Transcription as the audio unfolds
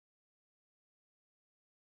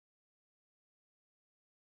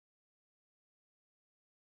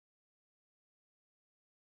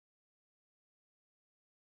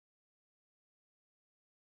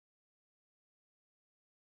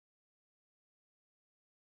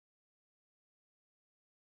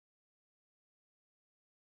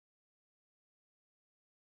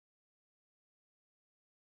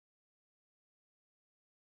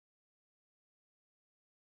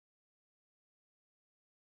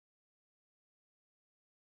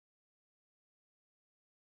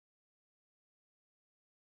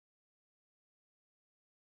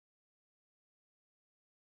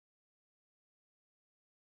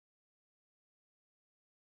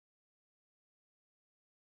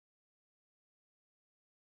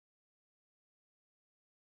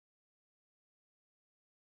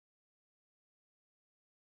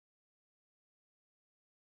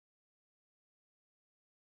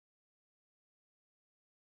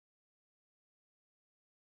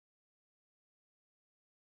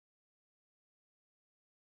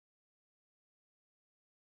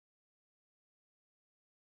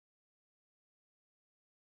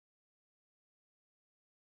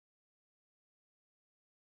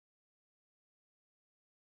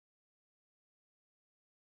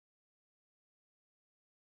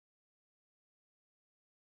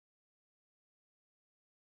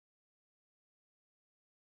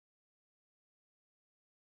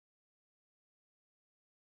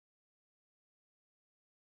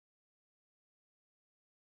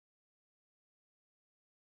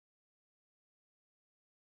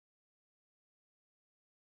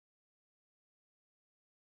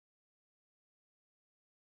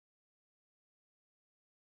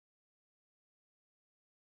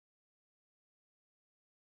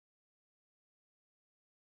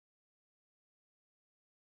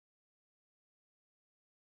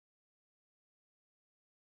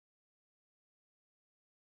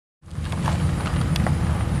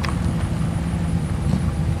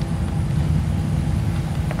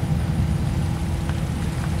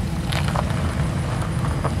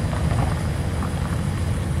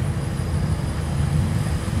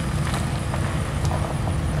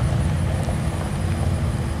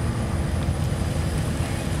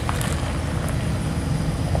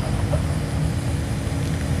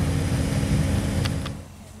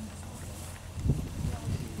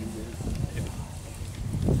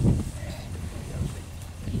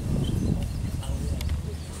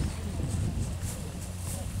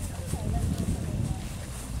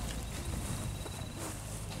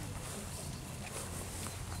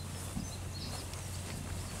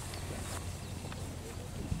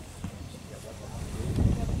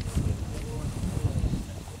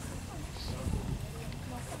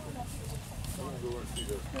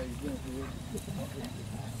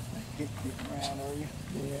Getting around, are you?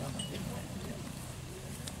 Yeah.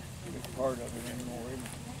 It's part of it anymore, isn't it?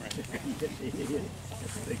 Right. Yes, it is.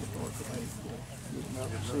 That's the biggest part of it. Getting up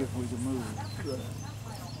to see if we can move. Sure.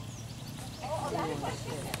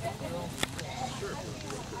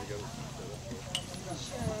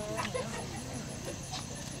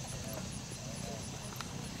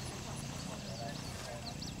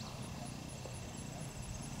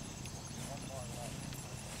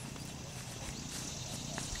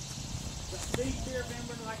 Seats here, if anyone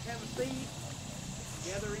would like to have a seat,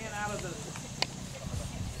 gather in out of the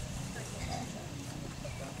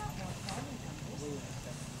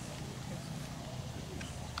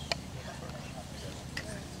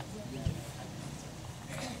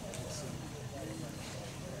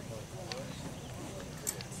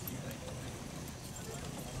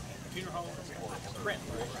funeral home. Brent.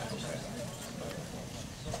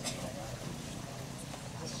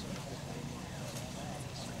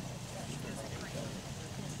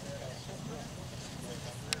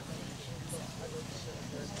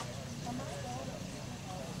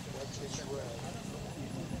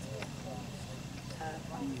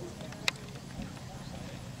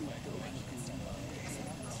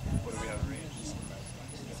 What do we have arranged?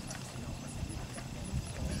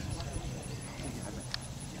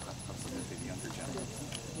 The younger gentleman.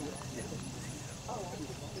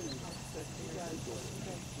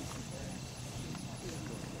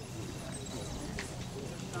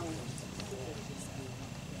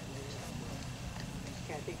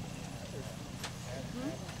 Kathy.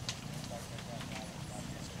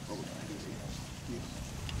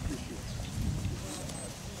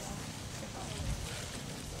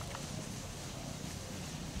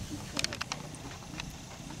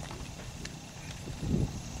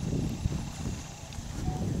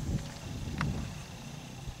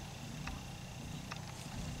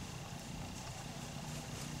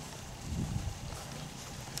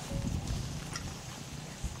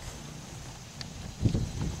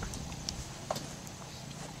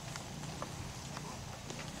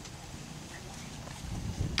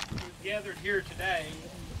 Gathered here today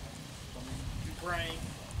to bring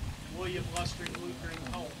William Luster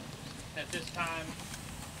Leukering home. At this time,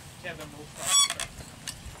 Kevin will start.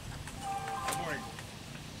 Good morning.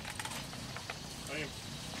 I am.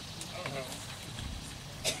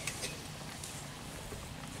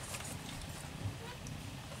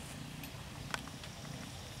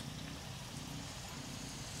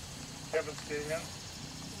 Kevin, stay in.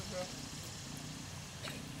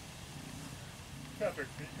 Patrick,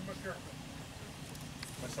 can you come up here?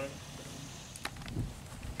 My son.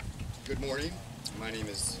 Good morning. My name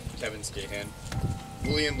is Kevin Scahan.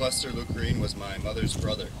 William Luster Leukering was my mother's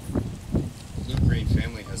brother. The Leukering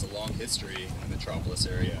family has a long history in the Metropolis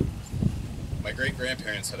area. My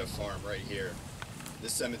great-grandparents had a farm right here.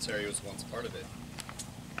 This cemetery was once part of it.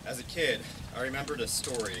 As a kid, I remembered a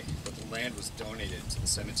story that the land was donated to the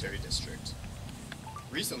cemetery district.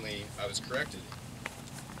 Recently, I was corrected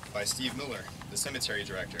by Steve Miller, the cemetery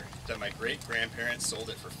director, that my great-grandparents sold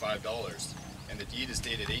it for $5, and the deed is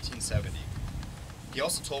dated 1870. He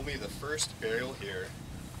also told me the first burial here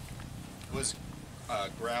was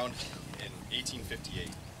ground in 1858.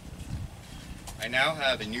 I now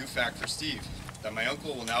have a new fact for Steve, that my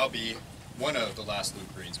uncle will now be one of the last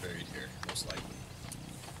Leukerings buried here, most likely.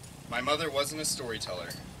 My mother wasn't a storyteller,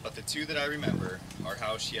 but the two that I remember are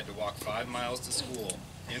how she had to walk 5 miles to school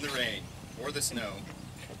in the rain or the snow,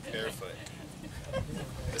 barefoot.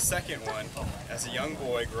 The second one, as a young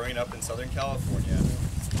boy growing up in Southern California,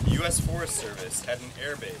 the U.S. Forest Service had an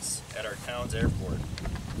air base at our town's airport.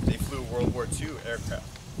 They flew World War II aircraft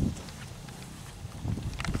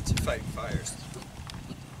to fight fires.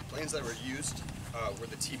 Planes that were used were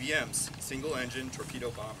the TBMs, single-engine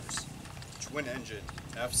torpedo bombers, twin-engine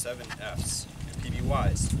F-7Fs and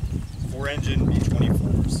PBYs, four-engine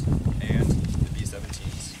B-24s, and the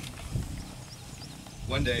B-17s.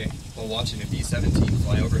 One day, while watching a B-17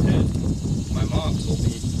 fly overhead, my mom told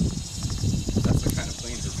me that's the kind of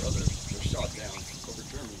plane her brother was shot down over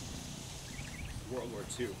Germany, World War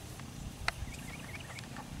II.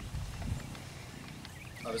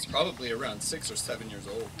 I was probably around 6 or 7 years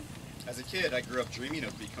old. As a kid, I grew up dreaming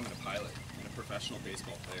of becoming a pilot and a professional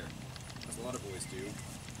baseball player, as a lot of boys do.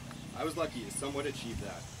 I was lucky to somewhat achieve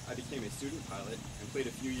that. I became a student pilot and played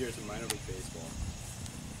a few years in minor league baseball.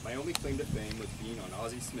 My only claim to fame was being on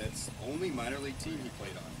Ozzie Smith's only minor league team he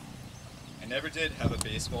played on. I never did have a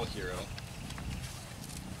baseball hero.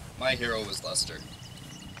 My hero was Luster.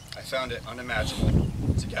 I found it unimaginable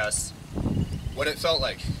to guess what it felt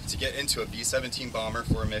like to get into a B-17 bomber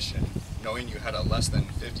for a mission, knowing you had a less than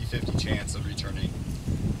 50-50 chance of returning.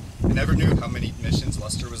 I never knew how many missions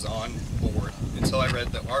Luster was on board until I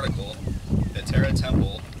read the article that Tara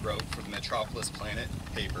Temple wrote for the Metropolis Planet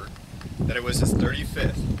paper that it was his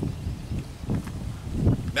 35th.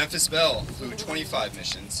 Memphis Belle flew 25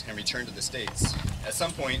 missions and returned to the States. At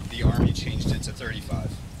some point, the Army changed it to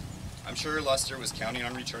 35. I'm sure Luster was counting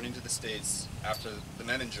on returning to the States after the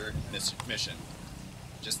Memminger mission,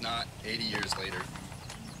 just not 80 years later.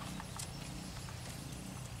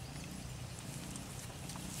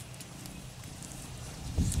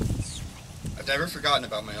 I've never forgotten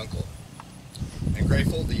about my uncle, and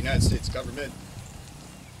grateful the United States government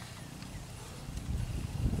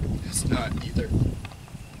has not either.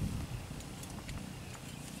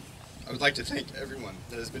 I would like to thank everyone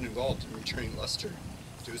that has been involved in returning Luster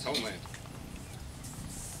to his homeland.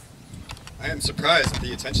 I am surprised at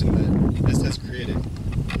the attention that this has created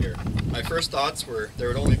here. My first thoughts were there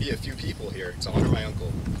would only be a few people here to honor my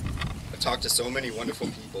uncle. I've talked to so many wonderful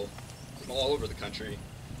people from all over the country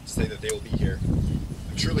to say that they will be here.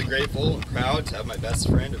 I'm truly grateful and proud to have my best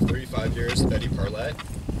friend of 35 years, Betty Parlett.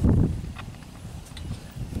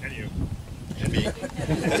 And you. And me.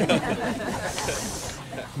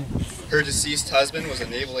 Her deceased husband was a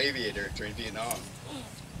naval aviator during Vietnam.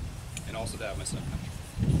 And also to have my son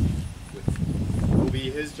Patrick. It will be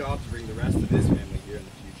his job to bring the rest of his family here in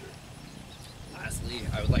the future. Lastly,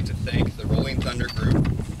 I would like to thank the Rolling Thunder Group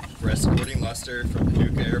for escorting Luster from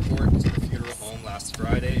Paducah Airport to the funeral home last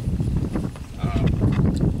Friday on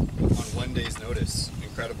 1 day's notice.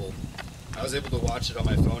 Incredible. I was able to watch it on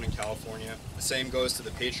my phone in California. The same goes to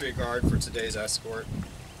the Patriot Guard for today's escort.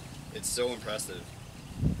 It's so impressive.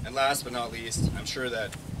 And last but not least, I'm sure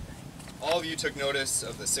that all of you took notice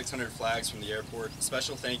of the 600 flags from the airport. A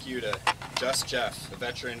special thank you to Just Jeff, a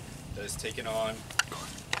veteran that has taken on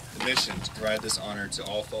the mission to provide this honor to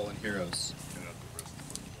all fallen heroes.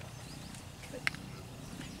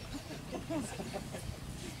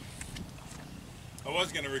 I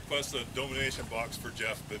was going to request a donation box for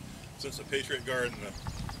Jeff, but since the Patriot Guard and the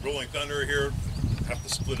Rolling Thunder are here, I have to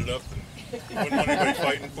split it up, and wouldn't want anybody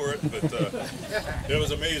fighting for it, but it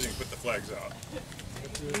was amazing. Put the flags out.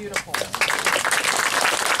 Beautiful.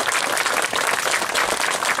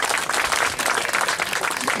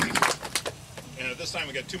 And at this time,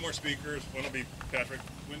 we got two more speakers. One will be Patrick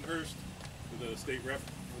Windhurst, the state rep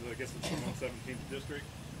for, I guess, the 117th district.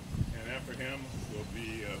 And after him will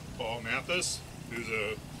be Paul Mathis, who's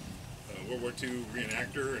a World War II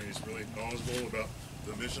reenactor, and he's really knowledgeable about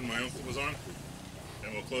the mission my uncle was on.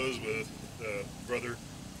 And we'll close with Brother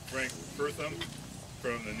Frank Pertham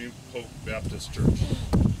from the New Hope Baptist Church.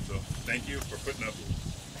 So thank you for putting up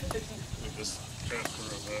with this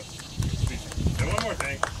transfer of speech. And one more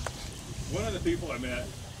thing. One of the people I met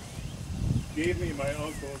gave me my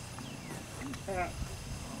uncle's hat.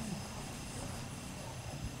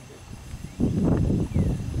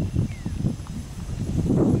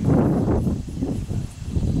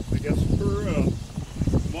 I guess her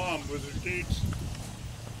mom was engaged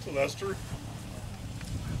to Lester.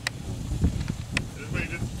 Everybody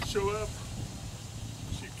didn't show up.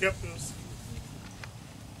 She kept us.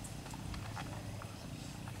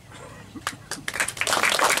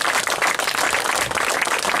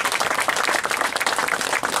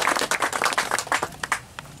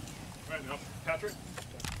 Right now, Patrick.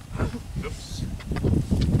 Oops.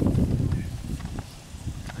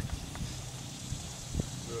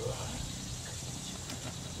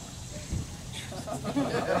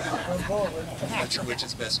 Which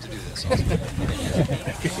is best to do this.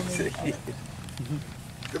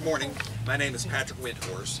 Good morning. My name is Patrick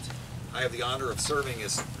Windhurst. I have the honor of serving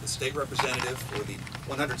as the state representative for the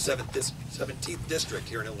 117th district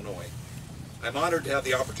here in Illinois. I'm honored to have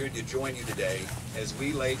the opportunity to join you today as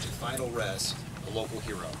we lay to final rest a local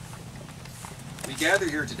hero. We gather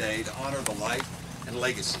here today to honor the life and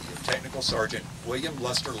legacy of Technical Sergeant William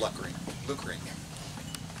Luster Leukering,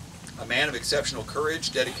 a man of exceptional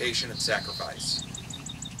courage, dedication, and sacrifice.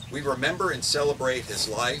 We remember and celebrate his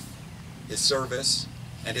life, his service,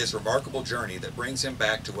 and his remarkable journey that brings him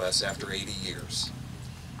back to us after 80 years.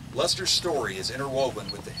 Luster's story is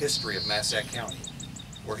interwoven with the history of Massac County,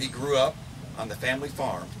 where he grew up on the family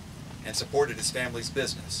farm and supported his family's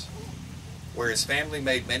business, where his family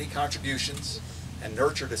made many contributions and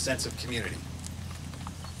nurtured a sense of community.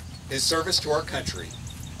 His service to our country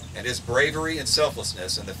and his bravery and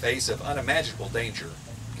selflessness in the face of unimaginable danger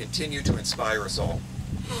continue to inspire us all.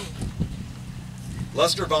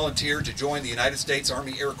 Luster volunteered to join the United States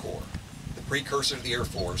Army Air Corps, the precursor to the Air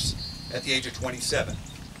Force, at the age of 27.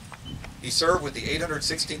 He served with the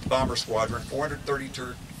 816th Bomber Squadron,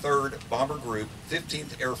 433rd Bomber Group,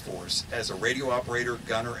 15th Air Force as a radio operator,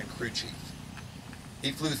 gunner, and crew chief.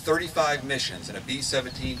 He flew 35 missions in a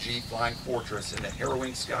B-17G Flying Fortress in the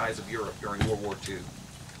harrowing skies of Europe during World War II.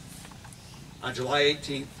 On July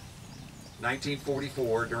 18,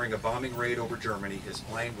 1944, during a bombing raid over Germany, his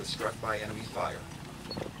plane was struck by enemy fire.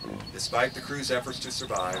 Despite the crew's efforts to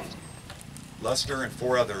survive, Luster and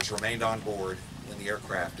 4 others remained on board when the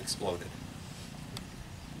aircraft exploded.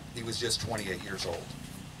 He was just 28 years old.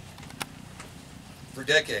 For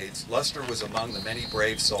decades, Luster was among the many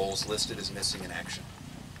brave souls listed as missing in action.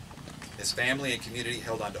 His family and community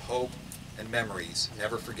held on to hope and memories,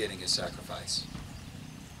 never forgetting his sacrifice.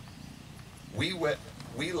 We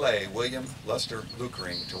lay William Luster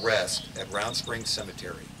Leukering to rest at Round Springs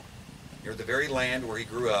Cemetery, near the very land where he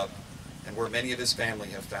grew up and where many of his family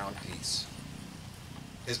have found peace.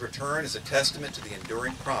 His return is a testament to the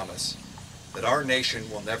enduring promise that our nation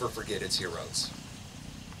will never forget its heroes.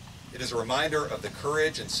 It is a reminder of the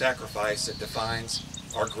courage and sacrifice that defines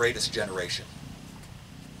our greatest generation.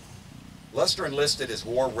 Luster enlisted as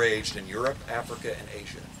war raged in Europe, Africa, and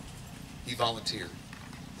Asia. He volunteered.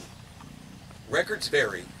 Records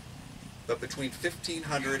vary, but between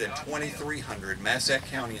 1,500 and 2,300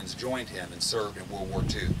 Massachusettsians joined him and served in World War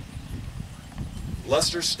II.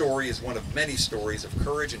 Luster's story is one of many stories of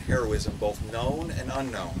courage and heroism, both known and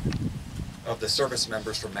unknown, of the service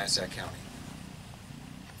members from Massac County.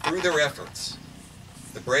 Through their efforts,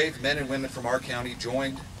 the brave men and women from our county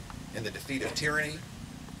joined in the defeat of tyranny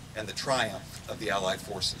and the triumph of the Allied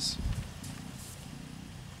forces.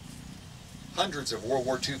 Hundreds of World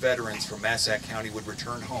War II veterans from Massac County would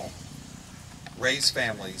return home, raise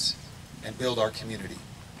families, and build our community.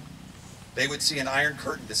 They would see an Iron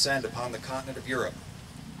Curtain descend upon the continent of Europe,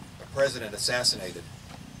 a president assassinated,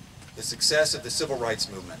 the success of the Civil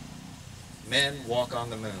Rights Movement, men walk on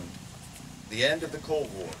the moon, the end of the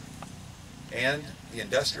Cold War, and the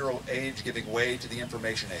industrial age giving way to the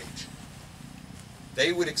information age.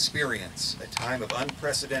 They would experience a time of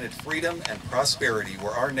unprecedented freedom and prosperity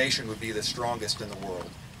where our nation would be the strongest in the world.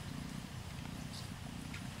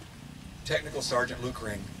 Technical Sergeant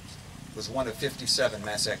Leukering was one of 57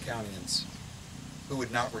 Massac Countyans who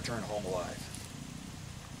would not return home alive.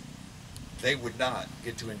 They would not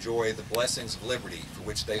get to enjoy the blessings of liberty for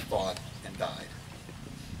which they fought and died.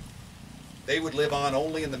 They would live on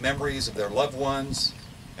only in the memories of their loved ones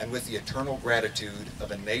and with the eternal gratitude of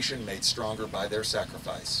a nation made stronger by their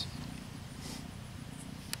sacrifice.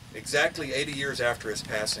 Exactly 80 years after his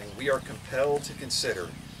passing, we are compelled to consider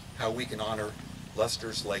how we can honor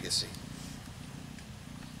Luster's legacy.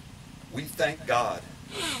 We thank God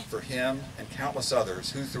for him and countless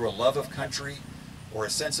others who, through a love of country or a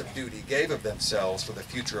sense of duty, gave of themselves for the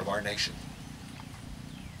future of our nation.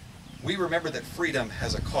 We remember that freedom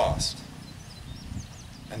has a cost,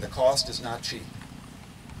 and the cost is not cheap.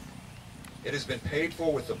 It has been paid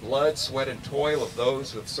for with the blood, sweat, and toil of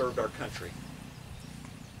those who have served our country.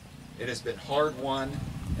 It has been hard-won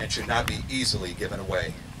and should not be easily given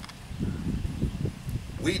away.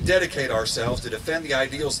 We dedicate ourselves to defend the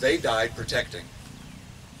ideals they died protecting: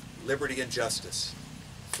 liberty and justice,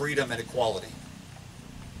 freedom and equality.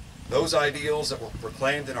 Those ideals that were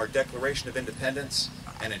proclaimed in our Declaration of Independence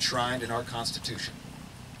and enshrined in our Constitution.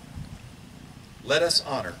 Let us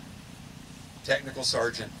honor Technical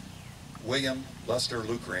Sergeant William Luster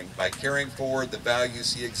Leukering by carrying forward the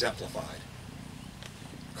values he exemplified: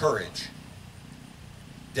 courage,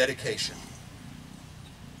 dedication,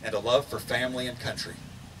 and a love for family and country.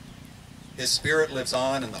 His spirit lives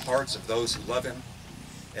on in the hearts of those who love him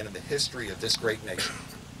and in the history of this great nation.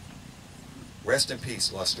 Rest in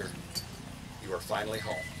peace, Luster. You are finally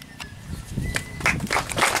home.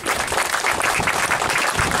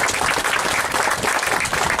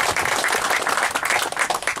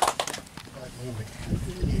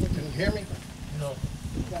 Can you hear me? No.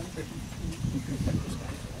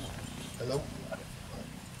 Hello?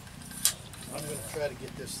 I'm going to try to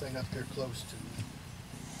get this thing up there close to me.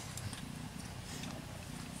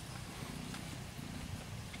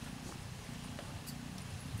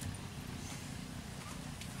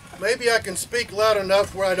 Maybe I can speak loud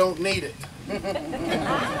enough where I don't need it.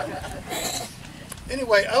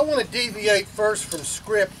 Anyway, I want to deviate first from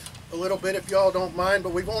script a little bit, if y'all don't mind,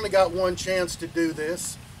 but we've only got one chance to do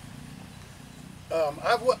this.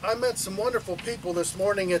 I met some wonderful people this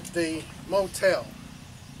morning at the motel.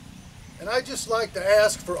 And I'd just like to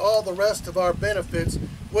ask for all the rest of our benefits,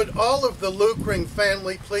 would all of the Leukering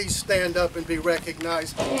family please stand up and be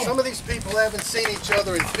recognized? Some of these people haven't seen each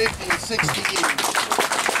other in 50 and 60 years.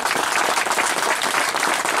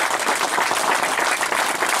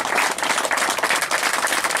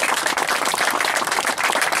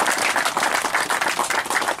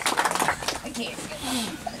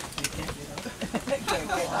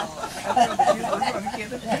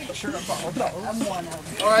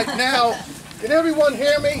 All right, now, can everyone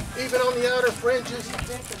hear me, even on the outer fringes?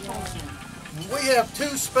 We have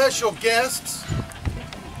two special guests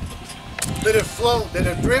that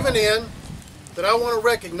have driven in, that I want to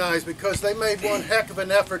recognize because they made one heck of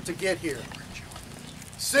an effort to get here.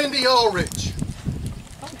 Cindy Ulrich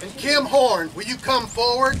and Kim Horn, will you come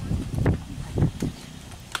forward?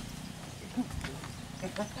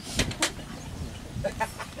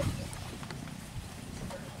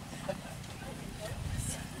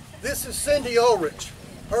 This is Cindy Ulrich.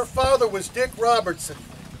 Her father was Dick Robertson.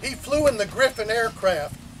 He flew in the Griffin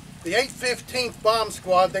aircraft, the 815th Bomb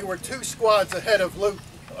Squad. They were 2 squads ahead of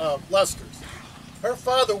Luster's. Her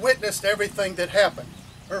father witnessed everything that happened.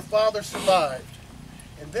 Her father survived.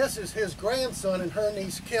 And this is his grandson and her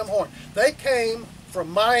niece, Kim Horn. They came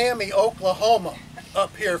from Miami, Oklahoma,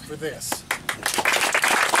 up here for this.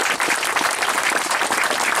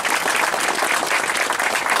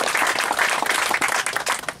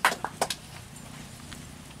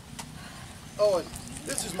 Oh, and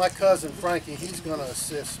this is my cousin Frankie. He's going to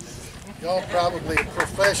assist me. Y'all probably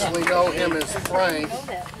professionally know him as Frank,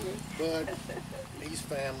 but he's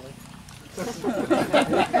family.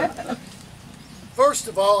 First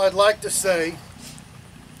of all, I'd like to say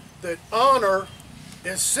that honor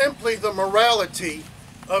is simply the morality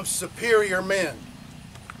of superior men.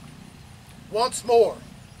 Once more,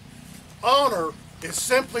 honor is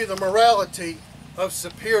simply the morality of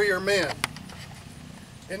superior men.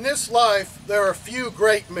 In this life, there are few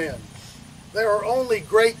great men. There are only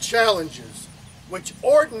great challenges, which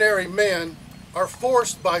ordinary men are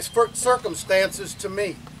forced by circumstances to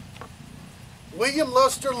meet. William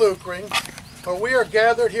Luster Leukering, for we are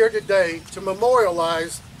gathered here today to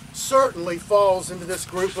memorialize, certainly falls into this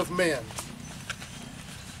group of men.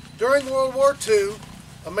 During World War II,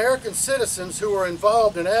 American citizens who were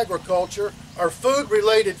involved in agriculture or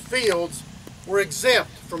food-related fields were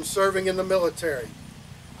exempt from serving in the military,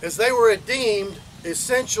 as they were deemed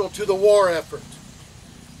essential to the war effort.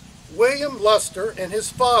 William Luster and his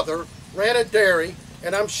father ran a dairy,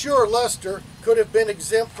 and I'm sure Luster could have been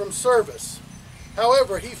exempt from service.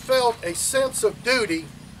 However, he felt a sense of duty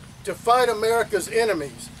to fight America's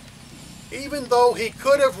enemies, even though he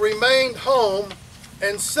could have remained home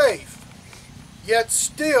and safe, yet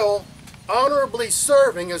still honorably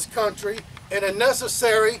serving his country in a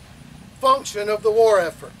necessary function of the war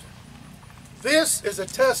effort. This is a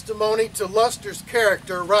testimony to Luster's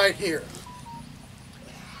character right here.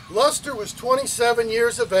 Luster was 27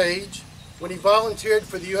 years of age when he volunteered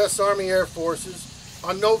for the U.S. Army Air Forces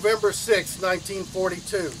on November 6,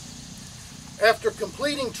 1942. After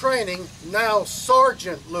completing training, now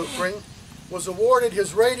Sergeant Leukering was awarded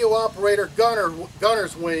his radio operator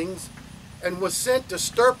gunner's wings and was sent to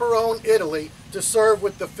Sturperone, Italy to serve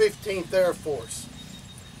with the 15th Air Force.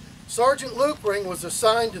 Sergeant Leukering was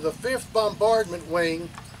assigned to the 5th Bombardment Wing,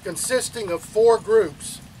 consisting of 4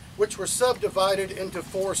 groups, which were subdivided into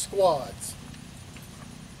 4 squads.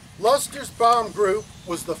 Luster's bomb group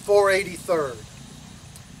was the 483rd.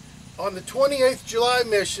 On the 28th July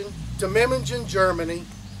mission to Memmingen, Germany,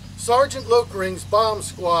 Sergeant Leukering's bomb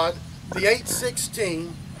squad, the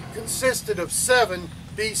 816, consisted of 7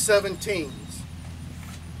 B-17s.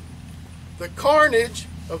 The carnage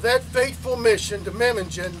of that fateful mission to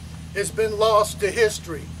Memmingen has been lost to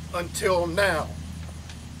history until now.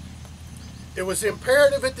 It was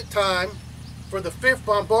imperative at the time for the 5th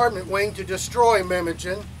Bombardment Wing to destroy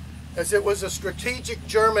Memmingen, as it was a strategic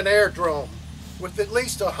German airdrome with at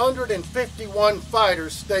least 151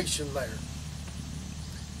 fighters stationed there.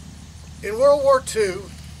 In World War II,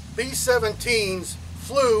 B-17s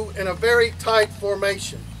flew in a very tight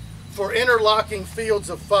formation for interlocking fields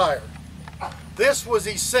of fire. This was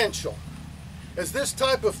essential, as this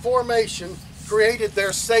type of formation created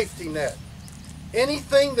their safety net.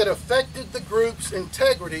 Anything that affected the group's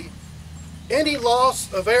integrity, any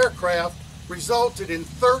loss of aircraft, resulted in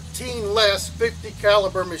 13 less 50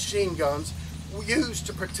 caliber machine guns used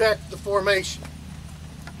to protect the formation.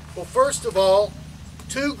 Well, first of all,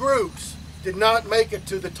 2 groups did not make it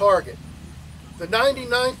to the target. The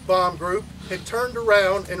 99th Bomb Group had turned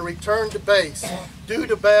around and returned to base due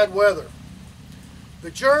to bad weather.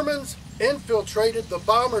 The Germans infiltrated the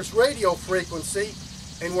bomber's radio frequency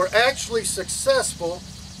and were actually successful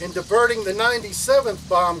in diverting the 97th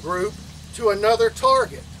bomb group to another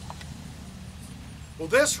target. Well,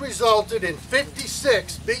 this resulted in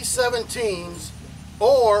 56 B-17s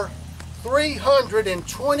or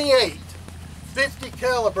 328 50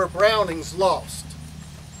 caliber Brownings lost.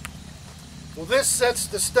 Well, this sets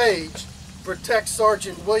the stage for Tech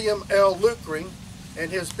Sergeant William L. Leukering and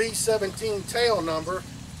his B-17 tail number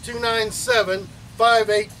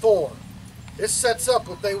 297584. This sets up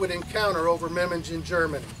what they would encounter over Memmingen,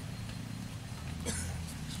 Germany.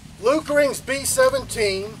 Leukering's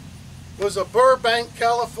B-17 was a Burbank,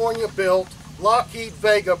 California built Lockheed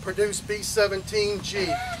Vega produced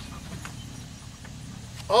B-17G.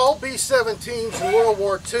 All B-17s in World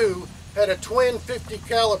War II had a twin 50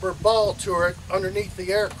 caliber ball turret underneath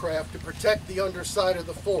the aircraft to protect the underside of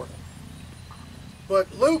the fort.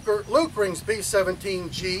 But Leukering's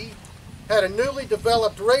B-17G had a newly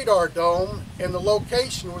developed radar dome in the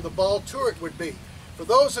location where the ball turret would be. For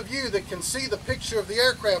those of you that can see the picture of the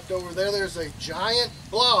aircraft over there, there's a giant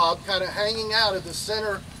blob kind of hanging out of the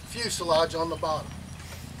center fuselage on the bottom.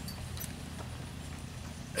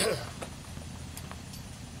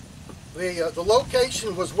 The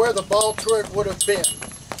location was where the ball turret would have been.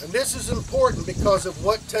 And this is important because of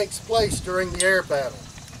what takes place during the air battle.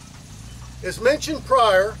 As mentioned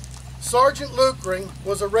prior, Sergeant Leukering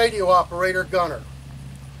was a radio operator gunner.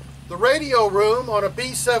 The radio room on a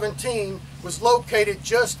B-17 was located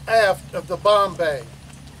just aft of the bomb bay.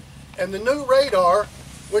 And the new radar,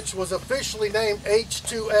 which was officially named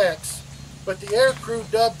H-2X, but the aircrew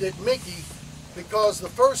dubbed it Mickey because the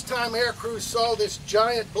first time aircrews saw this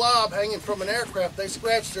giant blob hanging from an aircraft, they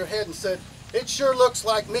scratched their head and said, "It sure looks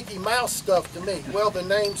like Mickey Mouse stuff to me." Well, the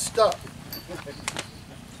name stuck.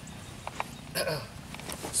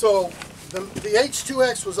 So the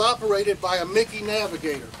H-2X was operated by a Mickey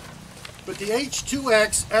navigator. But the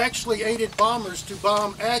H-2X actually aided bombers to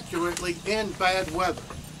bomb accurately in bad weather.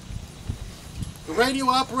 The radio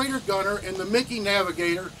operator gunner and the Mickey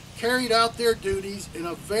navigator carried out their duties in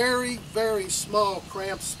a very, very small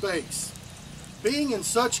cramped space. Being in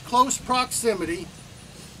such close proximity,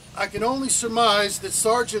 I can only surmise that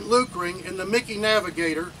Sergeant Leukering and the Mickey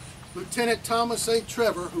navigator, Lieutenant Thomas A.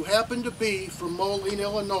 Trevor, who happened to be from Moline,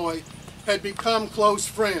 Illinois, had become close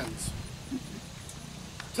friends.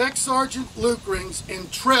 Tech Sergeant Leukering's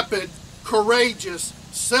intrepid, courageous,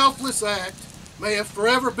 selfless act may have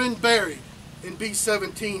forever been buried in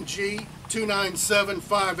B-17G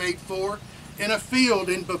 297584 in a field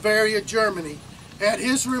in Bavaria, Germany, had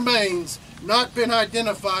his remains not been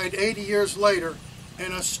identified 80 years later,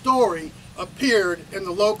 and a story appeared in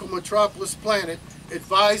the local Metropolis Planet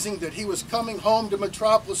advising that he was coming home to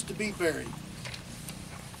Metropolis to be buried.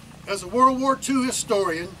 As a World War II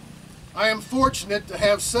historian, I am fortunate to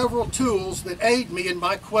have several tools that aid me in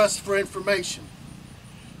my quest for information.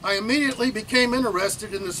 I immediately became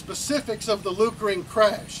interested in the specifics of the Leukering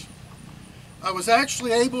crash. I was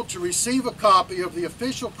actually able to receive a copy of the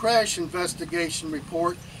official crash investigation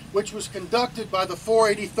report, which was conducted by the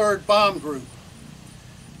 483rd Bomb Group.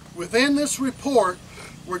 Within this report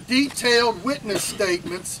were detailed witness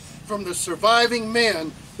statements from the surviving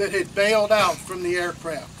men that had bailed out from the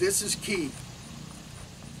aircraft. This is key.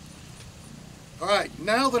 All right,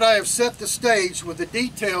 now that I have set the stage with the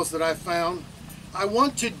details that I found, I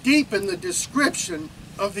want to deepen the description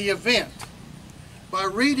of the event by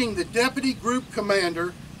reading the Deputy Group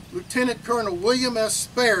Commander, Lieutenant Colonel William S.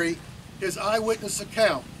 Sperry, his eyewitness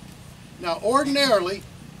account. Now, ordinarily,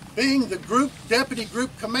 being the Deputy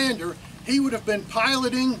Group Commander, he would have been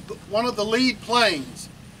piloting one of the lead planes.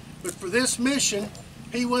 But for this mission,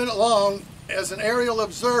 he went along as an aerial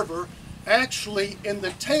observer, actually in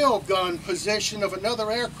the tail gun position of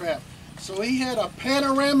another aircraft. So he had a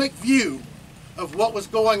panoramic view of what was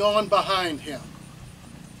going on behind him.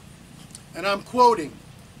 And I'm quoting,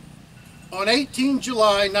 "On 18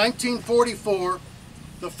 July 1944,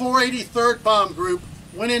 the 483rd Bomb Group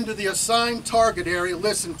went into the assigned target area,"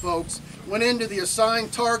 listen folks, went into the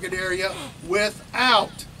assigned target area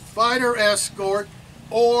without fighter escort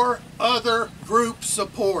or other group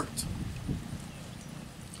support.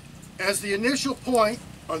 As the initial point,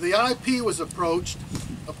 or the IP, was approached,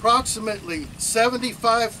 approximately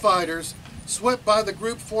 75 fighters swept by the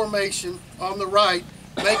group formation on the right,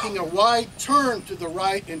 making a wide turn to the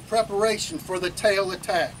right in preparation for the tail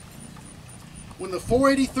attack. When the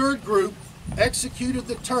 483rd Group executed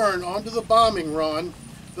the turn onto the bombing run,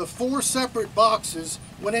 the four separate boxes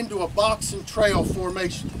went into a box and trail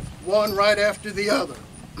formation, one right after the other.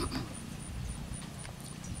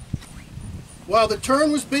 While the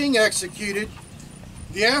turn was being executed,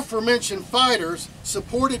 The aforementioned fighters,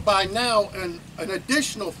 supported by now an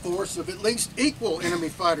additional force of at least equal enemy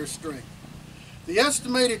fighter strength. The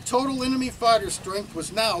estimated total enemy fighter strength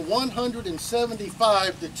was now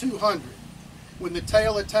 175 to 200 when the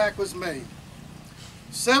tail attack was made.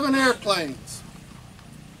 7 airplanes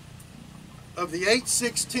of the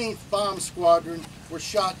 816th Bomb Squadron were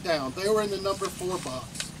shot down. They were in the number 4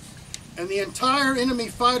 box. And the entire enemy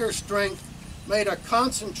fighter strength made a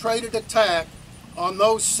concentrated attack on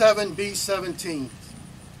those 7 B-17s.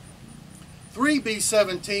 3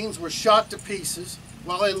 B-17s were shot to pieces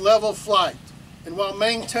while in level flight and while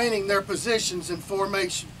maintaining their positions in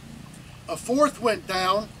formation. A 4th went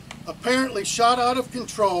down, apparently shot out of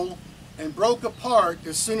control, and broke apart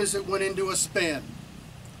as soon as it went into a spin.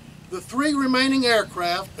 The 3 remaining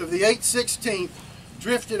aircraft of the 816th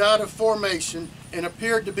drifted out of formation and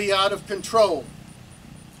appeared to be out of control,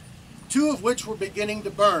 2 of which were beginning to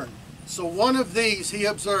burn. So one of these, he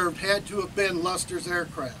observed, had to have been Luster's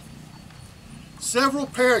aircraft. Several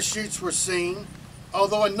parachutes were seen,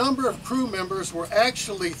 although a number of crew members were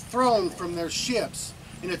actually thrown from their ships,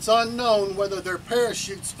 and it's unknown whether their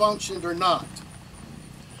parachutes functioned or not.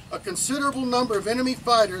 A considerable number of enemy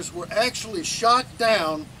fighters were actually shot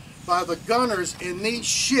down by the gunners in these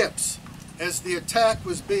ships as the attack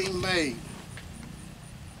was being made.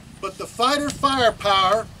 But the fighter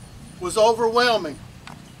firepower was overwhelming.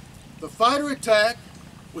 The fighter attack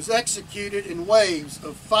was executed in waves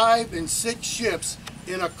of 5 and 6 ships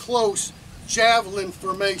in a close javelin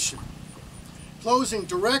formation, closing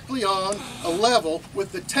directly on a level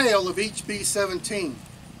with the tail of each B-17.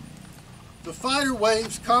 The fighter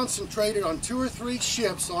waves concentrated on 2 or 3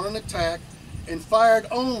 ships on an attack and fired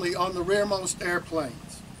only on the rearmost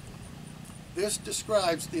airplanes. This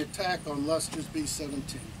describes the attack on Luster's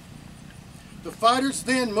B-17. The fighters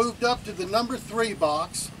then moved up to the number 3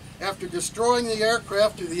 box after destroying the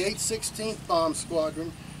aircraft of the 816th Bomb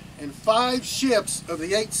Squadron, and 5 ships of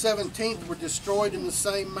the 817th were destroyed in the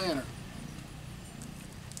same manner.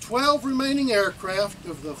 12 remaining aircraft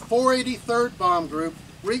of the 483rd Bomb Group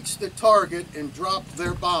reached the target and dropped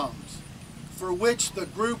their bombs, for which the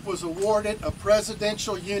group was awarded a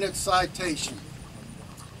Presidential Unit Citation.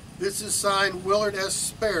 This is signed Willard S.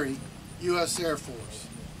 Sperry, U.S. Air Force.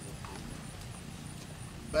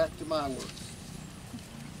 Back to my words.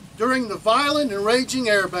 During the violent and raging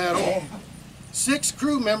air battle, 6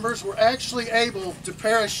 crew members were actually able to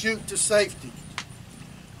parachute to safety.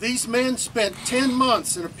 These men spent 10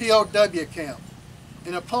 months in a POW camp,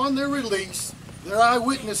 and upon their release, their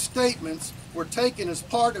eyewitness statements were taken as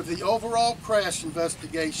part of the overall crash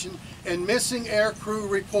investigation and missing air crew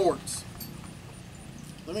reports.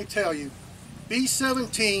 Let me tell you,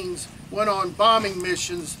 B-17s went on bombing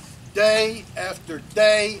missions day after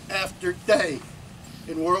day after day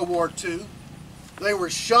in World War II. They were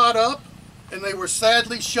shot up and they were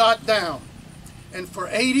sadly shot down. And for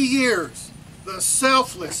 80 years, the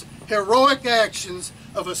selfless, heroic actions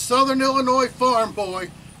of a Southern Illinois farm boy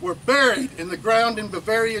were buried in the ground in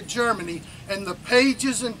Bavaria, Germany, and the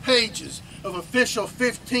pages and pages of official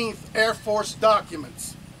 15th Air Force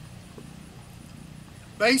documents.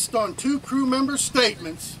 Based on 2 crew members'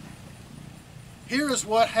 statements, here is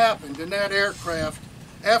what happened in that aircraft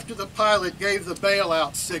after the pilot gave the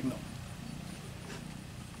bailout signal.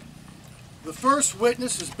 The first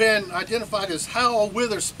witness has been identified as Howell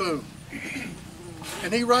Witherspoon,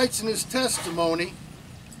 and he writes in his testimony,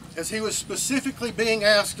 as he was specifically being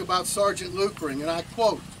asked about Sergeant Leukering, and I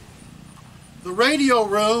quote, "The radio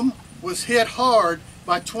room was hit hard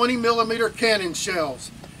by 20-millimeter cannon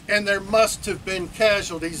shells, and there must have been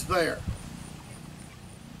casualties there."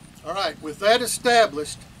 All right, with that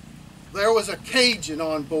established, there was a Cajun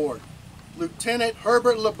on board, Lieutenant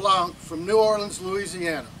Herbert LeBlanc from New Orleans,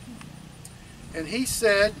 Louisiana. And he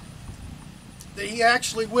said that he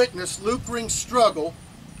actually witnessed Leukering's struggle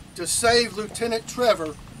to save Lieutenant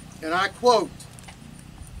Trevor, and I quote,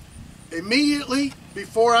 "Immediately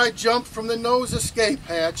before I jumped from the nose escape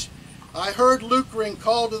hatch, I heard Leukering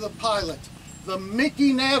call to the pilot, 'The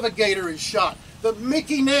Mickey Navigator is shot. The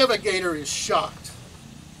Mickey Navigator is shot.'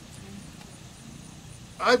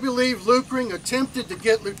 I believe Leukering attempted to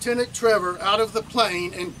get Lieutenant Trevor out of the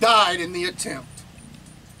plane and died in the attempt."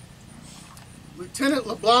 Lieutenant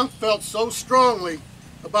LeBlanc felt so strongly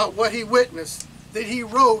about what he witnessed that he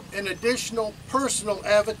wrote an additional personal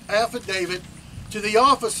affidavit to the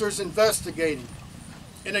officers investigating.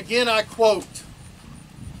 And again I quote,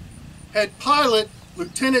 "Had pilot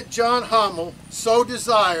Lieutenant John Hummel so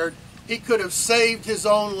desired, he could have saved his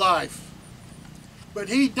own life. But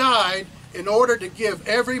he died in order to give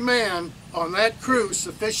every man on that crew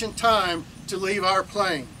sufficient time to leave our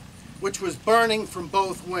plane. which was burning from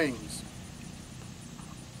both wings.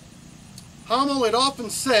 Hummel had often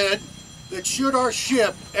said that should our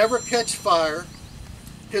ship ever catch fire,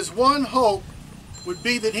 his one hope would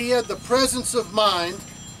be that he had the presence of mind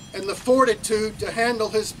and the fortitude to handle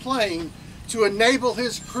his plane to enable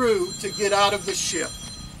his crew to get out of the ship.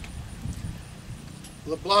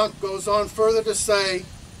 LeBlanc goes on further to say,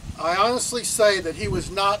 I honestly say that he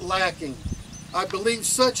was not lacking. I believe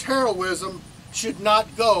such heroism should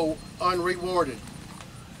not go unrewarded.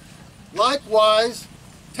 Likewise,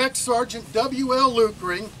 Tech Sergeant W.L.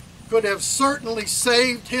 Leukering could have certainly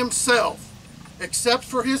saved himself, except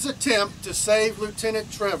for his attempt to save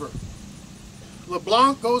Lieutenant Trevor.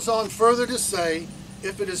 LeBlanc goes on further to say,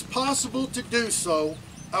 if it is possible to do so,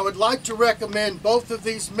 I would like to recommend both of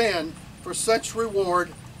these men for such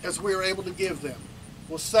reward as we are able to give them.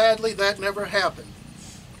 Well, sadly, that never happened.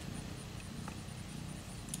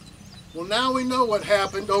 Well, now we know what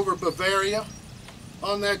happened over Bavaria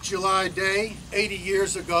on that July day, 80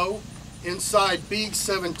 years ago, inside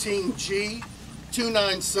B-17G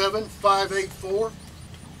 297584.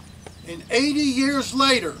 And 80 years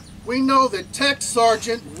later, we know that Tech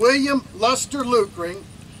Sergeant William Luster Leukering,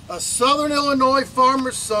 a Southern Illinois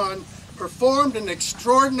farmer's son, performed an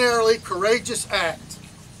extraordinarily courageous act.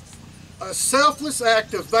 A selfless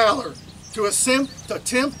act of valor to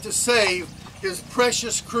attempt to save his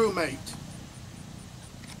precious crewmate.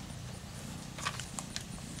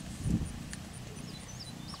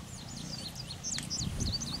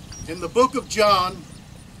 In the book of John,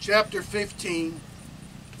 chapter 15,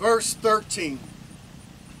 verse 13,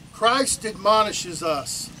 Christ admonishes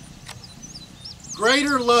us,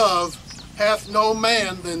 greater love hath no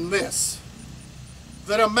man than this,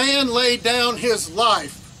 that a man lay down his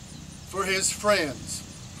life for his friends.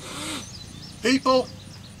 People,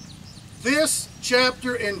 this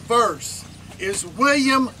chapter and verse is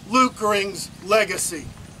William Leukering's legacy.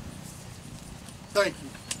 Thank you.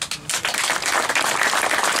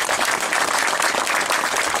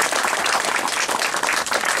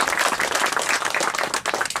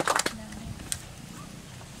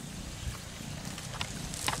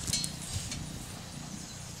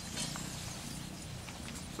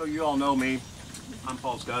 So you all know me. I'm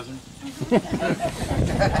Paul's cousin.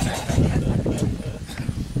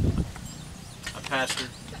 I pastor,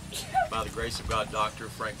 by the grace of God, Dr.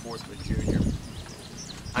 Frank Forthman Jr.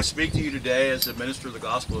 I speak to you today as a minister of the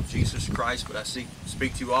gospel of Jesus Christ, but I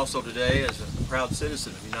speak to you also today as a proud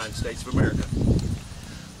citizen of the United States of America.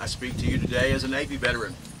 I speak to you today as a Navy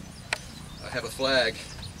veteran. I have a flag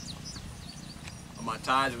on my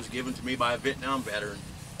tie that was given to me by a Vietnam veteran.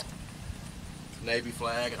 Navy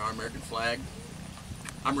flag and our American flag.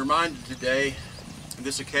 I'm reminded today, on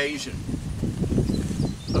this occasion,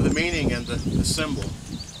 of the meaning and the symbol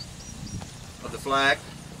of the flag,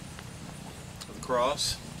 of the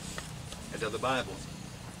cross, and of the Bible.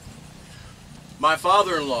 My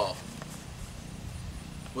father-in-law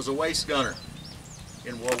was a waist gunner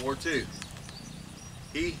in World War II.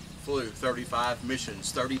 He flew 35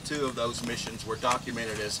 missions. 32 of those missions were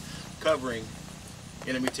documented as covering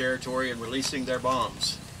enemy territory and releasing their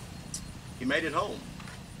bombs. He made it home,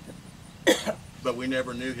 but we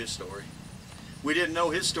never knew his story. We didn't know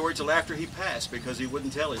his story till after he passed, because he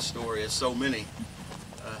wouldn't tell his story, as so many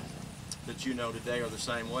that you know today are the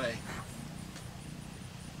same way.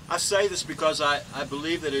 I say this because I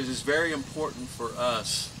believe that it is very important for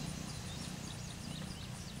us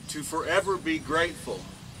to forever be grateful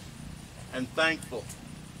and thankful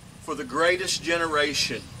for the greatest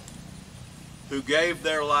generation who gave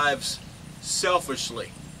their lives selfishly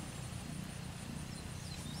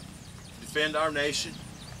to defend our nation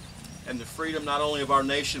and the freedom not only of our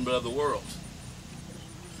nation but of the world.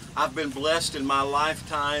 I've been blessed in my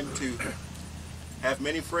lifetime to have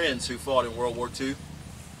many friends who fought in World War II,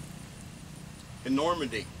 in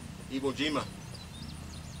Normandy, Iwo Jima,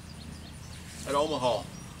 at Omaha,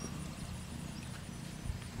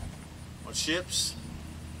 on ships,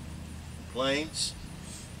 planes,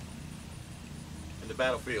 and the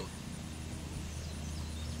battlefield.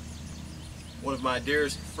 One of my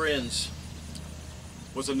dearest friends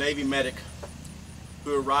was a Navy medic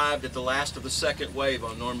who arrived at the last of the second wave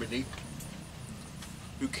on Normandy,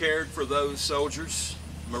 who cared for those soldiers,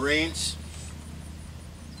 Marines,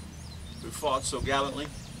 who fought so gallantly,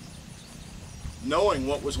 knowing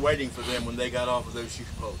what was waiting for them when they got off of those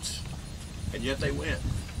U-boats, and yet they went.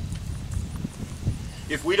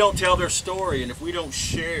 If we don't tell their story and if we don't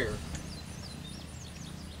share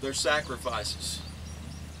their sacrifices,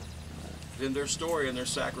 then their story and their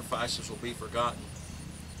sacrifices will be forgotten.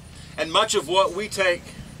 And much of what we take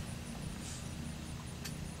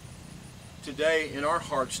today in our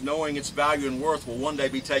hearts, knowing its value and worth, will one day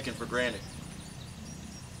be taken for granted.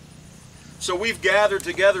 So we've gathered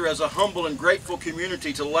together as a humble and grateful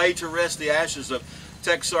community to lay to rest the ashes of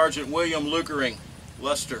Tech Sergeant William Leukering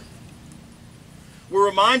Luster. We're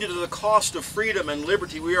reminded of the cost of freedom and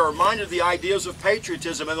liberty. We are reminded of the ideas of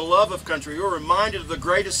patriotism and the love of country. We are reminded of the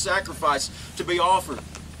greatest sacrifice to be offered,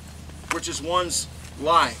 which is one's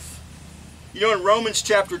life. You know, in Romans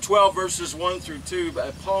chapter 12, verses 1 through 2,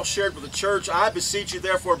 Paul shared with the church, "I beseech you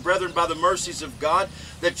therefore, brethren, by the mercies of God,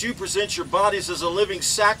 that you present your bodies as a living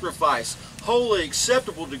sacrifice, wholly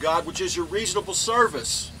acceptable to God, which is your reasonable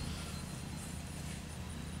service."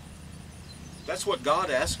 That's what God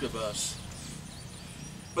asks of us.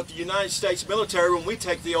 But the United States military, when we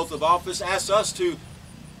take the oath of office, asks us to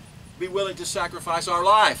be willing to sacrifice our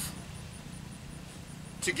life,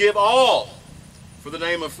 to give all for the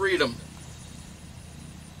name of freedom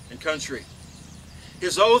and country.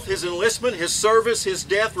 His oath, his enlistment, his service, his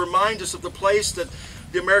death remind us of the place that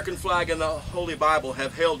the American flag and the Holy Bible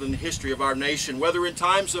have held in the history of our nation, whether in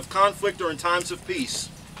times of conflict or in times of peace.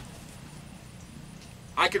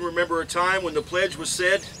 I can remember a time when the pledge was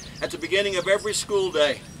said at the beginning of every school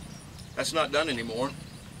day. That's not done anymore.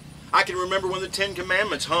 I can remember when the Ten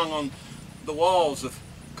Commandments hung on the walls of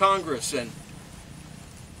Congress and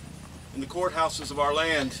in the courthouses of our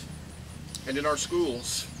land and in our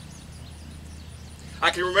schools.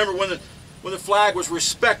 I can remember when the flag was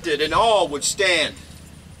respected and all would stand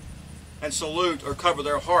and salute or cover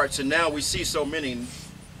their hearts, and now we see so many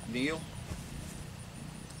kneel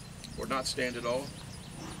or not stand at all.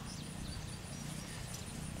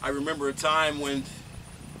 I remember a time when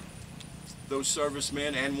those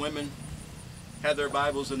servicemen and women had their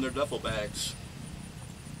Bibles in their duffel bags,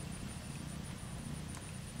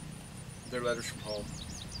 their letters from home.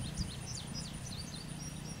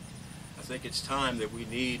 I think it's time that we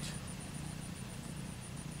need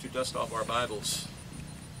to dust off our Bibles,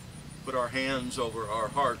 put our hands over our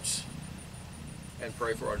hearts, and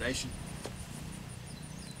pray for our nation.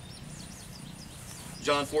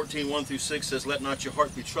 John 14, 1 through 6 says, "Let not your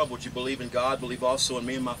heart be troubled. You believe in God, believe also in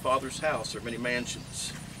me. In my Father's house are many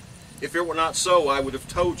mansions. If it were not so, I would have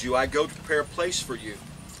told you, I go to prepare a place for you.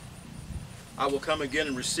 I will come again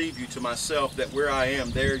and receive you to myself, that where I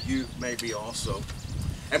am, there you may be also.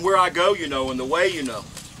 And where I go, you know, and the way you know."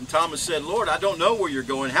 And Thomas said, "Lord, I don't know where you're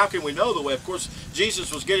going. How can we know the way?" Of course, Jesus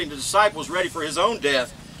was getting the disciples ready for his own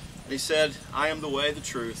death. And he said, "I am the way, the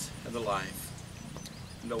truth, and the life.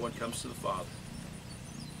 No one comes to the Father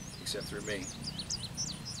except through me."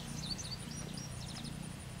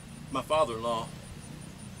 My father-in-law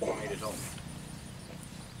made it home.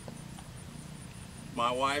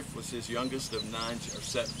 My wife was his youngest of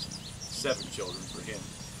seven children for him.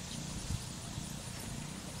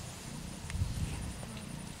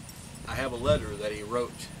 I have a letter that he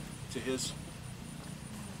wrote to his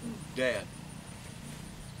dad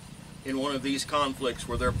in one of these conflicts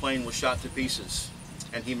where their plane was shot to pieces,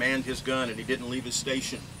 and he manned his gun and he didn't leave his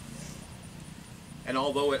station. And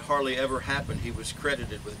although it hardly ever happened, he was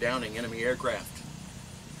credited with downing enemy aircraft.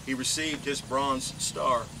 He received his Bronze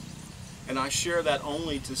Star. And I share that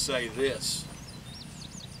only to say this: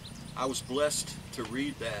 I was blessed to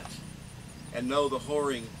read that and know the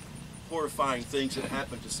horrifying things that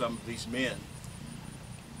happened to some of these men.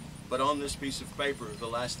 But on this piece of paper, the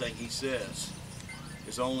last thing he says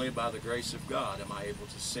is, "Only by the grace of God am I able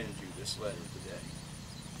to send you this letter today."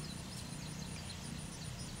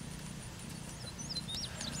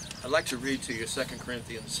 I'd like to read to you 2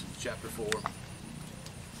 Corinthians chapter 4.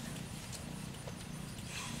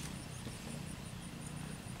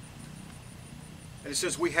 And it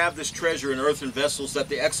says, "We have this treasure in earthen vessels, that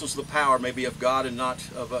the excellence of the power may be of God and not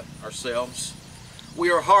of ourselves.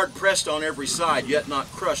 We are hard pressed on every side, yet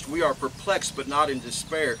not crushed. We are perplexed, but not in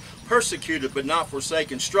despair. Persecuted, but not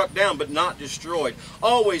forsaken. Struck down, but not destroyed.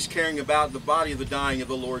 Always carrying about the body of the dying of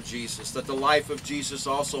the Lord Jesus, that the life of Jesus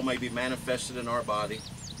also may be manifested in our body.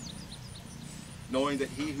 Knowing that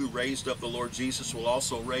he who raised up the Lord Jesus will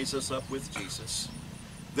also raise us up with Jesus.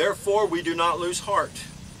 Therefore we do not lose heart.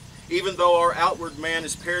 Even though our outward man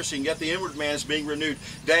is perishing, yet the inward man is being renewed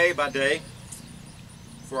day by day.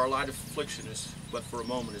 For our light affliction is but for a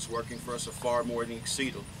moment, is working for us a far more than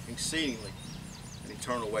exceedingly an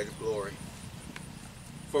eternal weight of glory.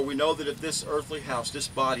 For we know that if this earthly house, this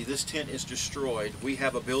body, this tent is destroyed, we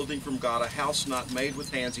have a building from God, a house not made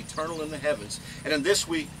with hands, eternal in the heavens, and in this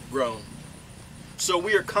we groan. So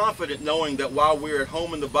we are confident, knowing that while we are at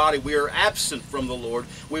home in the body, we are absent from the Lord.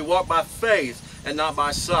 We walk by faith and not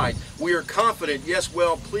by sight. We are confident, yes,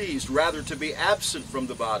 well pleased, rather to be absent from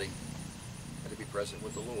the body and to be present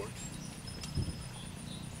with the Lord.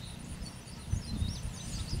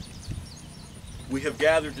 We have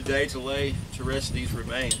gathered today to lay to rest these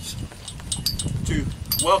remains, to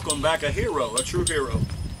welcome back a hero, a true hero.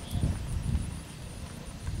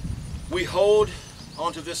 We hold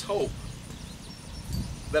onto this hope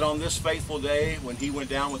that on this faithful day when he went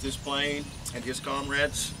down with his plane and his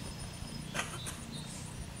comrades,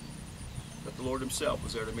 that the Lord himself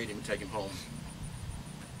was there to meet him and take him home.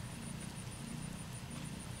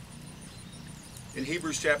 In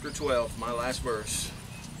Hebrews chapter 12, my last verse,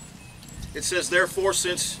 it says, "Therefore,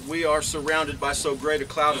 since we are surrounded by so great a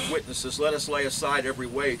cloud of witnesses, let us lay aside every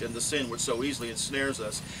weight and the sin which so easily ensnares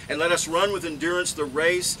us, and let us run with endurance the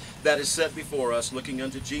race that is set before us, looking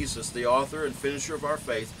unto Jesus, the author and finisher of our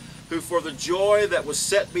faith, who for the joy that was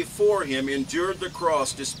set before him endured the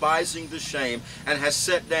cross, despising the shame, and has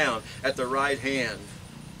sat down at the right hand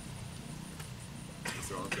of the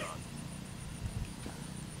throne of God."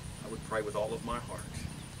 I would pray with all of my heart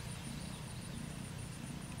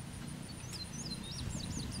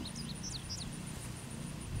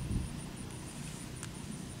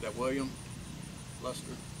that William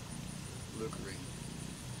Luster Leukering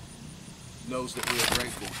knows that we are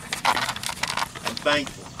grateful and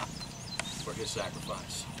thankful for his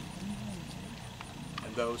sacrifice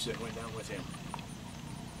and those that went down with him.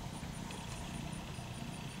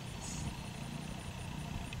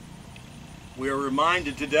 We are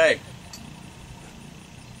reminded today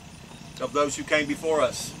of those who came before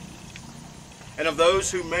us and of those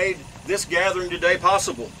who made this gathering today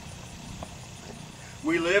possible.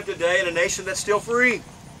 We live today in a nation that's still free.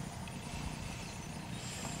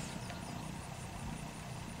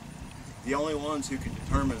 The only ones who can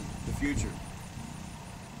determine the future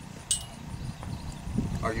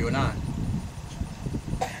are you and I.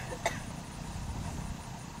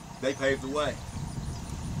 They paved the way.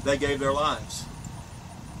 They gave their lives,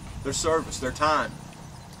 their service, their time.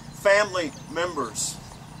 Family members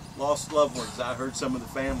lost loved ones. I heard some of the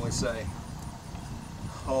families say,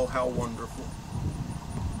 "Oh, how wonderful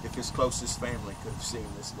if his closest family could have seen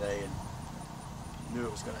this day and knew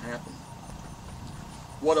it was going to happen."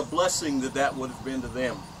 What a blessing that would have been to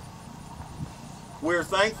them. We're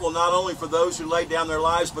thankful not only for those who laid down their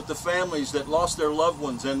lives, but the families that lost their loved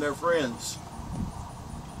ones and their friends.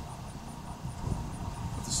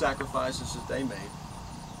 With the sacrifices that they made.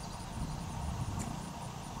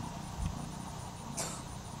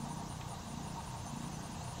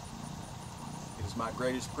 It is my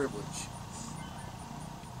greatest privilege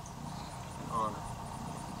and honor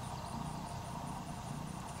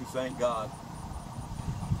to thank God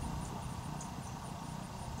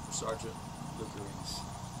for Sergeant William's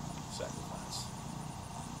sacrifice.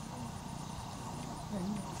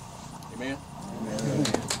 Amen? Amen.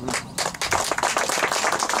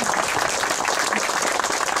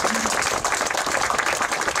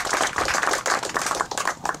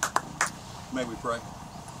 May we pray.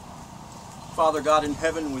 Father God in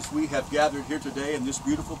heaven, as we have gathered here today in this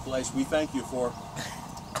beautiful place, we thank you for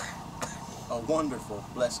a wonderful,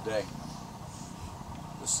 blessed day.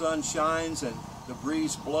 The sun shines and the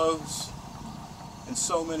breeze blows, and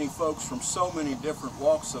so many folks from so many different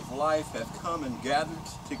walks of life have come and gathered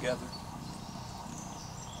together.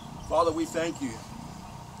 Father, we thank you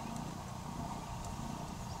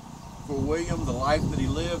for William, the life that he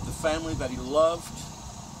lived, the family that he loved,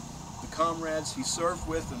 the comrades he served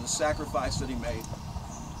with, and the sacrifice that he made.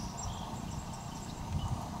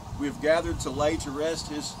 We have gathered to lay to rest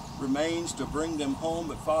his remains, to bring them home,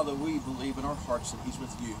 but Father, we believe in our hearts that he's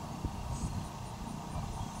with you.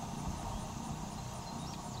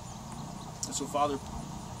 And so, Father,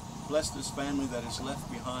 bless this family that is left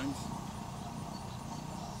behind.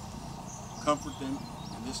 Comfort them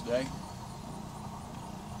in this day.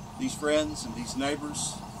 These friends and these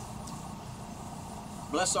neighbors.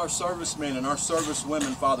 Bless our servicemen and our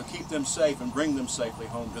servicewomen, Father. Keep them safe and bring them safely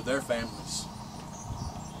home to their families.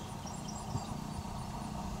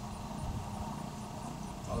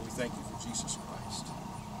 Father, we thank you for Jesus Christ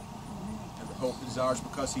and the hope that is ours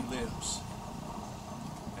because he lives.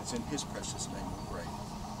 It's in his precious name we pray.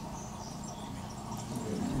 Amen.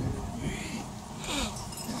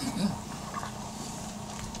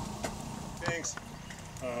 Thanks.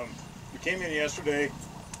 We came in yesterday,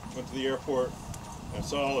 went to the airport, and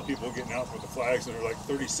saw all the people getting out with the flags, and there were like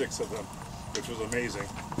 36 of them, which was amazing.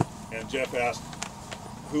 And Jeff asked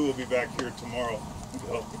who will be back here tomorrow to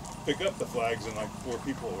help pick up the flags, and like 4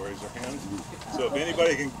 people will raise their hands. So if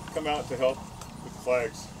anybody can come out to help with the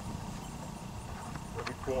flags, that'd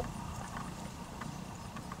be cool.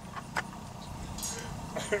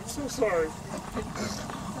 I'm so sorry.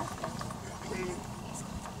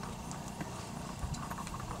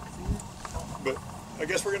 But I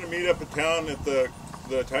guess we're going to meet up in town at the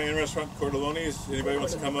the Italian restaurant Cordolone's. Anybody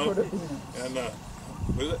wants to come up? And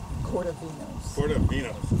what is it?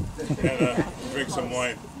 Cortavinos. And drink some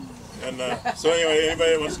wine. And so anyway,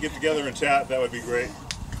 anybody that wants to get together and chat, that would be great.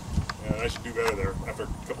 And I should do better there after a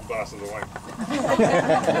couple glasses of wine.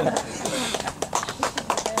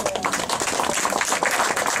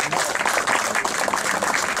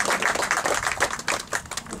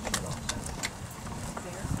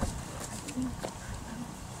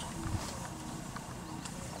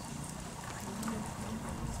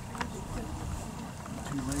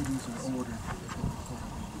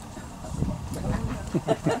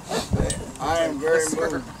 I am very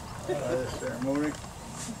moved by this ceremony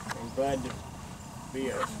and glad to be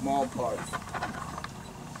a small part.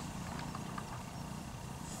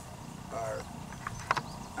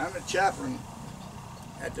 I'm a chaplain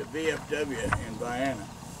at the VFW in Vienna,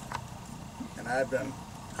 and I've done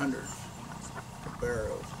hundreds of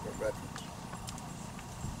burials for veterans.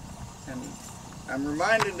 And I'm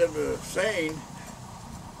reminded of a saying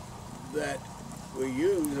that we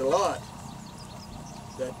use a lot,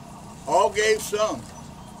 that all gave some,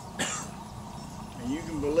 and you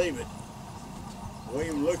can believe it.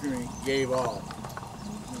 William Luckering gave all.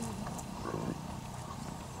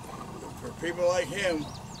 For people like him,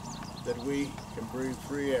 that we can breathe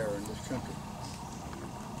free air in this country.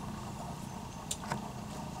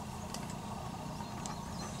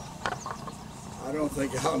 I don't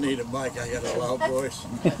think I'll need a mic. I got a loud voice.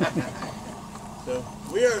 So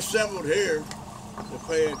we are assembled here to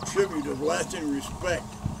pay a tribute of lasting respect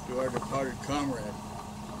to our departed comrade.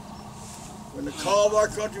 When the call of our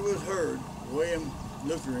country was heard, William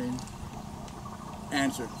Luckering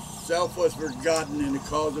answered. Self was forgotten in the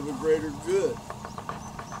cause of a greater good.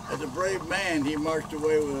 As a brave man, he marched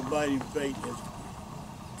away with abiding faith in his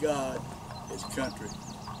God, his country,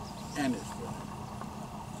 and his flag.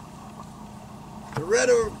 The red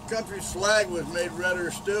of our country's flag was made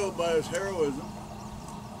redder still by his heroism.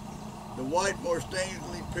 The white more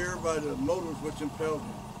stainedly pure by the motives which impelled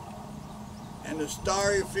him. And the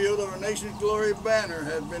starry field of our nation's glory banner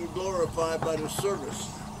has been glorified by the service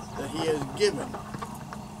that he has given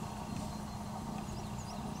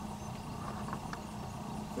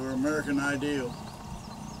for American ideal.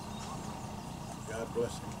 God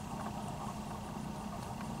bless him.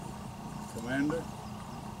 Commander.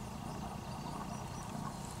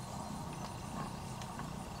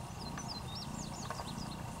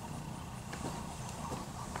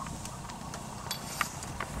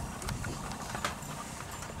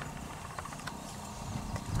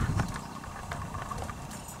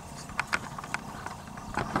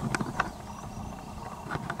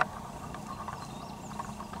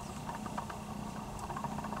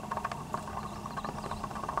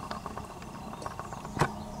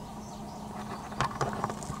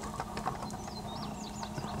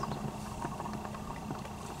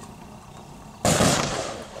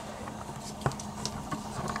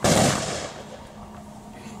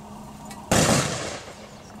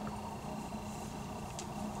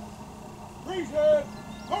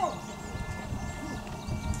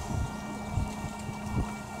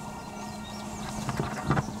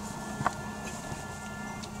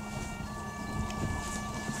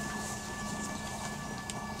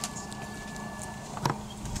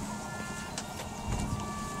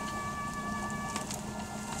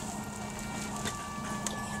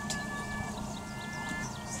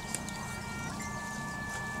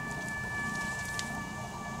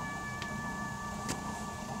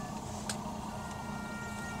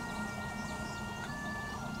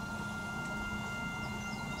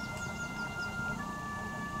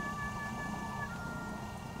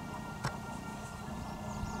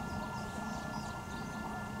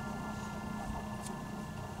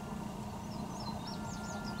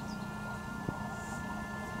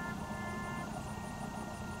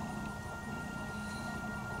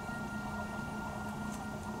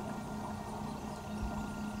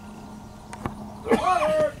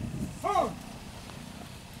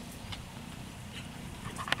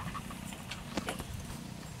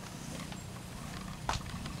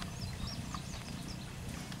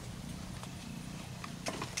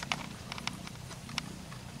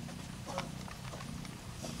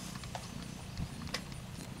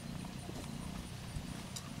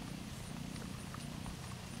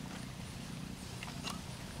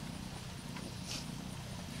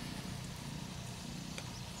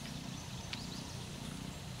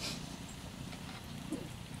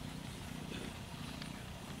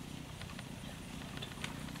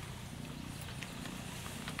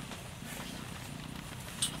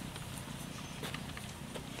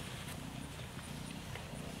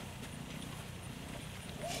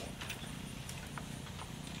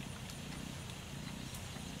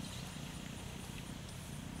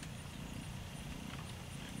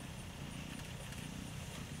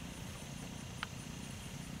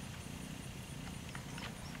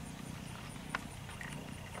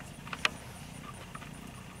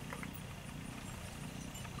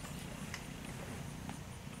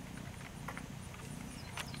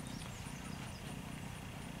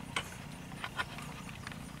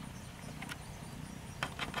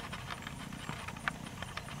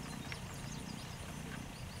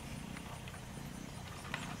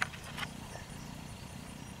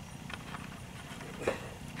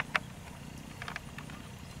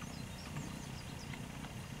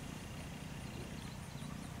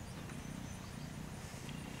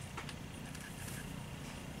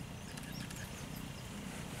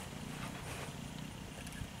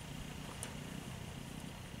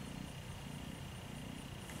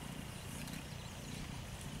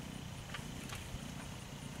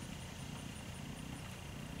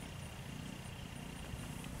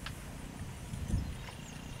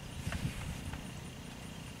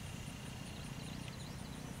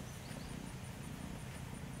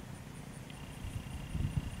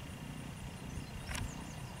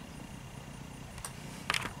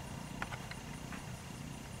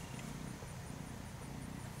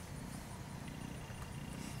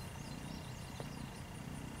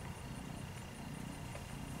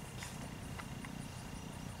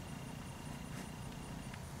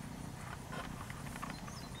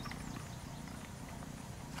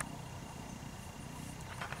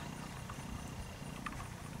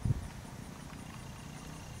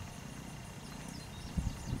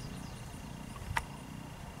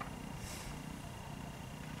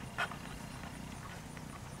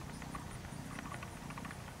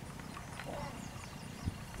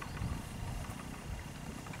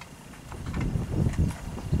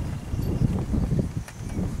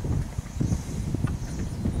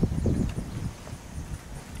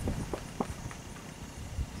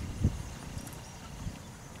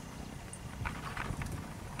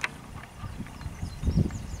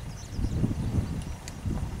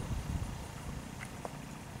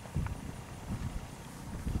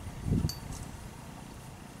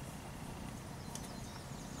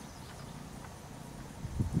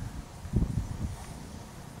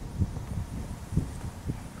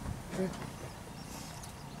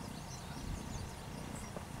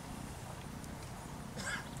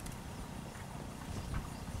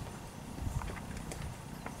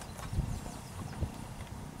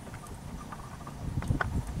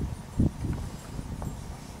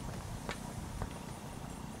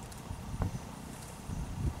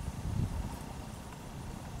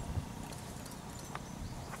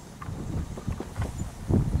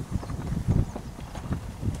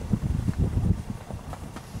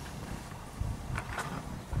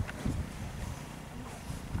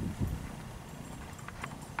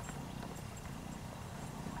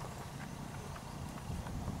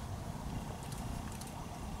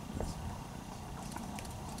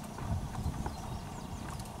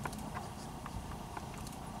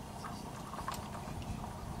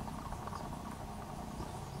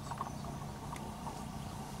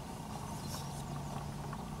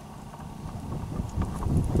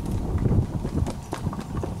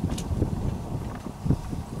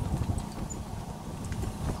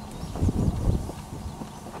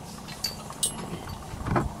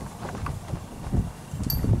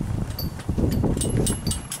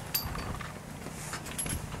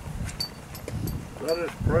 Let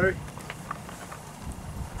us pray.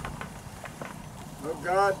 O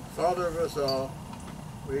God, Father of us all,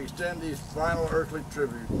 we extend these final earthly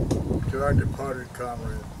tributes to our departed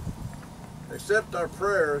comrade. Accept our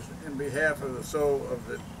prayers in behalf of the soul of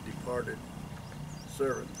the departed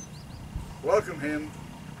servant. Welcome him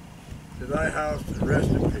to thy house to rest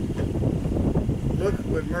in peace. Look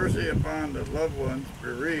with mercy upon the loved ones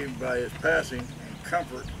bereaved by his passing, and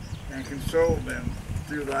comfort and console them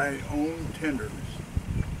through thy own tenderness.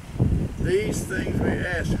 These things we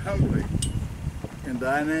ask humbly in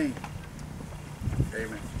thy name.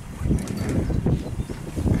 Amen.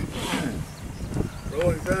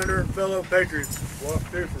 Rolling Thunder and fellow patriots, walk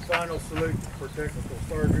through for final salute for Technical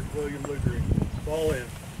Sergeant William Luster. Fall in.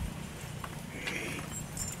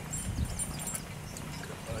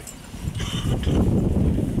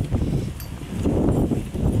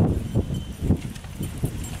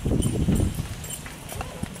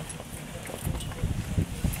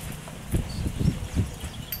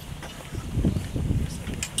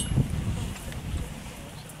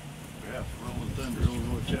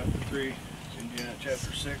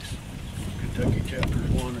 Chapter 6, Kentucky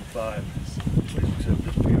Chapters 1 and 5. Please accept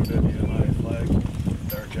this WWII flag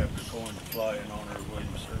with our chapter going to fly in honor of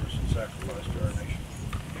William's service and sacrifice to our nation.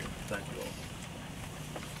 Thank you all.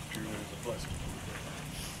 Truly is a blessing.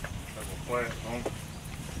 As a plant home.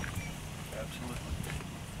 Absolutely.